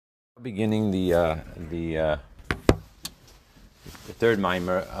Beginning the third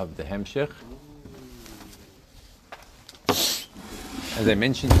mimer of the Hemshech. As I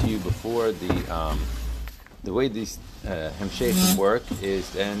mentioned to you before, the way these Hemshechim work is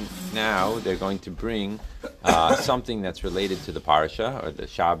then now they're going to bring something that's related to the Parasha or the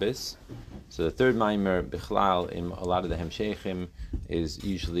Shabbos. So the third mimer Bichlal in a lot of the Hemshechim is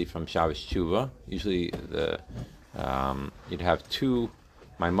usually from Shabbos Tshuva. Usually you'd have two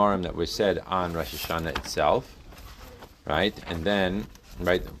Maimarim that were said on Rosh Hashanah itself, right? And then,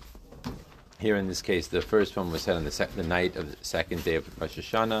 right here in this case, the first one was said on the night of the second day of Rosh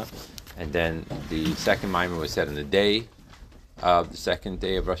Hashanah, and then the second Maimer was said on the day of the second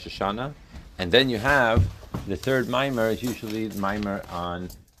day of Rosh Hashanah, and then you have the third Maimer is usually the Maimer on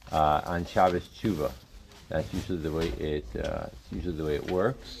Shabbos Tshuva. That's usually the way it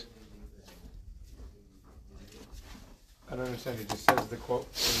works. I don't understand. It just says the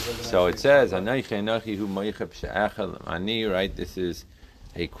quote. So it says, "Anochi Anochi hu moicheh p'she'echel ani." Right. This is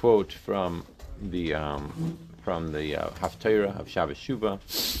a quote from the Haftarah of Shabbos Shuvah,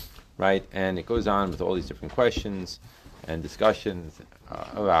 right? And it goes on with all these different questions and discussions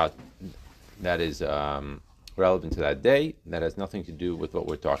about that is relevant to that day. That has nothing to do with what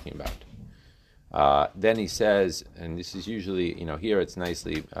we're talking about. Then he says, and this is usually, here it's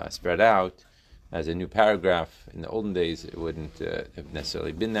nicely spread out as a new paragraph. In the olden days, it wouldn't have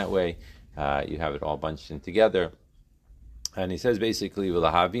necessarily been that way. You have it all bunched in together. And he says basically,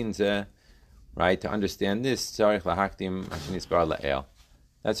 right, to understand this, that's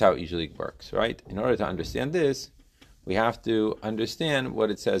how it usually works, right? In order to understand this, we have to understand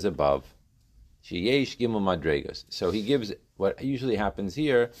what it says above. So he gives, what usually happens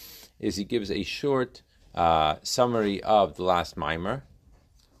here is he gives a short summary of the last mimer,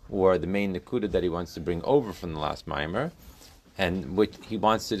 or the main nekuda that he wants to bring over from the last mimer, and which he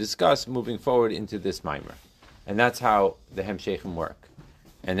wants to discuss moving forward into this mimer. And that's how the Hemshechim work.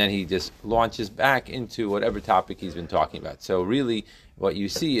 And then he just launches back into whatever topic he's been talking about. So really, what you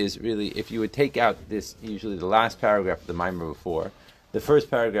see is really, if you would take out this, usually the last paragraph of the mimer before, the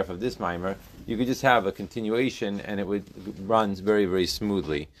first paragraph of this mimer, you could just have a continuation, and it would runs very, very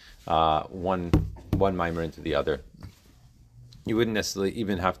smoothly, one mimer into the other. You wouldn't necessarily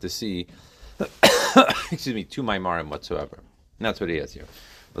even have to see, two Maimarim whatsoever. And that's what he has here.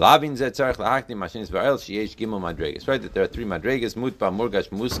 Right, that there are three madregas, mutba, murgash,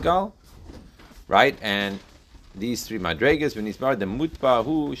 muskal. Right, and these three madregas, when he's married, the mutba,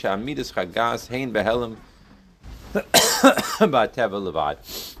 hu, shamidas, chagas, hein, behelim, bateva, levad.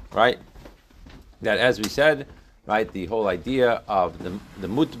 Right, that as we said, right, the whole idea of the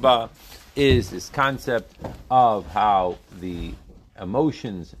mutba is this concept of how the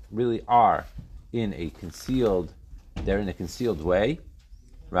emotions really are in a concealed way,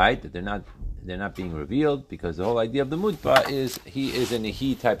 right? That they're not being revealed, because the whole idea of the mutba is he is a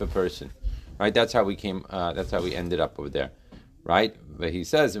nehi type of person, right? That's how we came. That's how we ended up over there, right? But he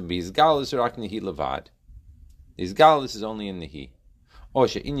says, "V'izgalus rak nehi levad." Izgalus is only in nehi. O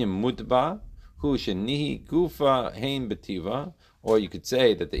she'inyam mutba hu shenihi gufa hein betiva. Or you could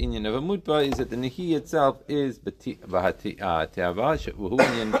say that the inyan of a mutba is that the nehi itself is frumkeit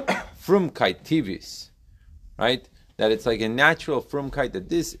tivis, right? That it's like a natural frumkeit, that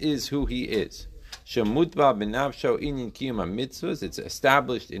this is who he is. Shemutba benavsho inyan kiyuma mitzvahs. It's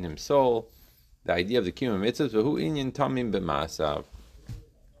established in his soul, the idea of the kiyuma mitzvahs. V'hu inyan tamim b'maasav.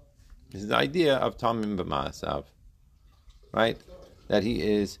 This is the idea of tamim b'maasav, right? That he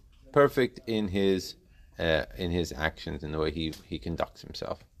is perfect in his actions, in the way he conducts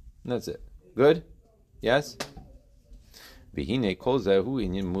himself. And that's it. Good? Yes? So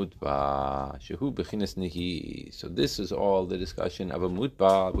this is all the discussion of a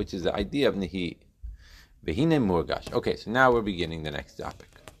mutba, which is the idea of nehi. Okay, so now we're beginning the next topic.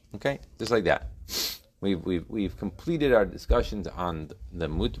 Okay? Just like that. We've completed our discussions on the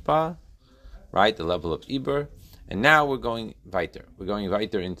mutba, right? The level of Iber. And now we're going weiter. We're going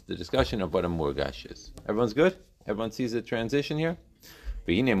weiter into the discussion of what a murgash is. Everyone's good? Everyone sees the transition here?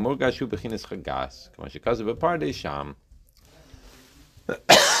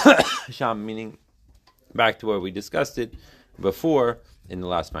 Sham, meaning back to where we discussed it before in the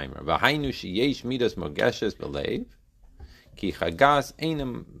last mimer.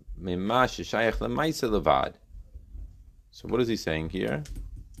 So what is he saying here?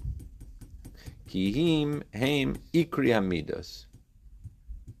 Kihim heim ikri hamidos.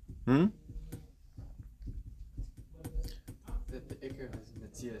 The ikr is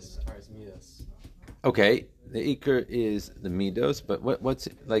mitzias are his midos. Okay, the ikr is the midos, but what's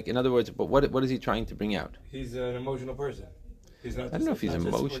like? In other words, but what is he trying to bring out? He's an emotional person. He's not. I don't know if he's not just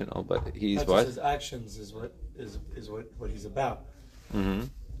emotional, but he's not what? just his actions is what he's about. Mm-hmm.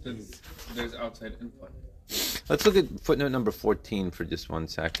 There's outside input. Let's look at footnote number 14 for just 1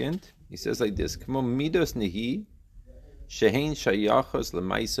 second. He says like this: "Kmo midos nehi shehein shayachos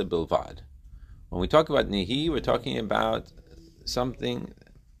lemaisa bilvad." When we talk about nehi, we're talking about something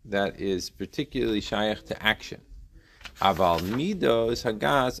that is particularly shayach to action. Aval midos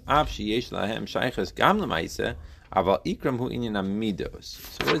hagas av sheyesh lahem shayachos gam lemaisa aval ikram hu inyan midos.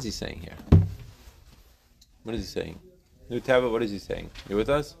 So what is he saying here? What is he saying? Nutava, what is he saying? You with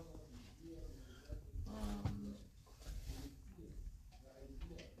us?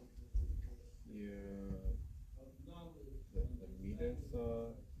 The meters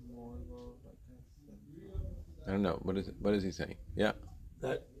more involved, I guess. I don't know. What is he saying? Yeah.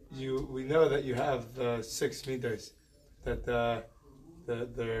 That we know that you have the 6 meters, that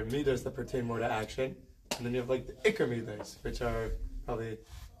the meters that pertain more to action, and then you have like the ikar meters, which are probably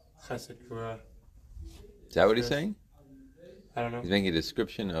chesed, kura. Is that what he's saying? I don't know. He's making a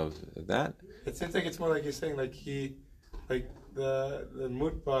description of that. It seems like it's more like you're saying like the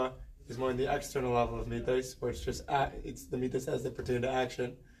mutba is more in the external level of midas, where it's just it's the midas as they pertain to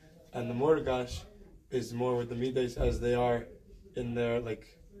action, and the morgash is more with the midas as they are in their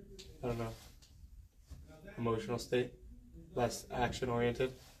I don't know, emotional state, less action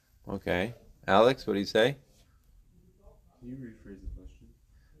oriented. Okay. Alex, what do you say? Can you rephrase the question?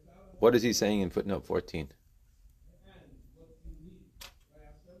 What is he saying in footnote 14?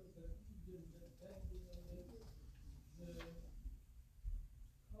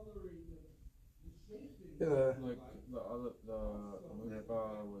 Like the Mutba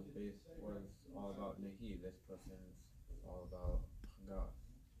was all about Nahi. This person's all about Chagas.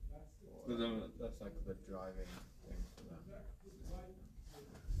 That's like the driving thing for them.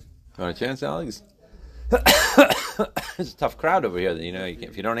 You want a chance, Alex? It's a tough crowd over here. You know,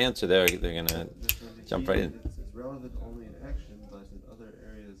 if you don't answer, they're gonna jump right in. It's relevant only in action, but in other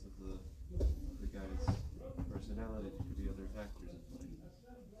areas of the guy's personality, there could be other factors at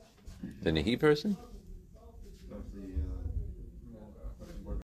play. The Nahi person?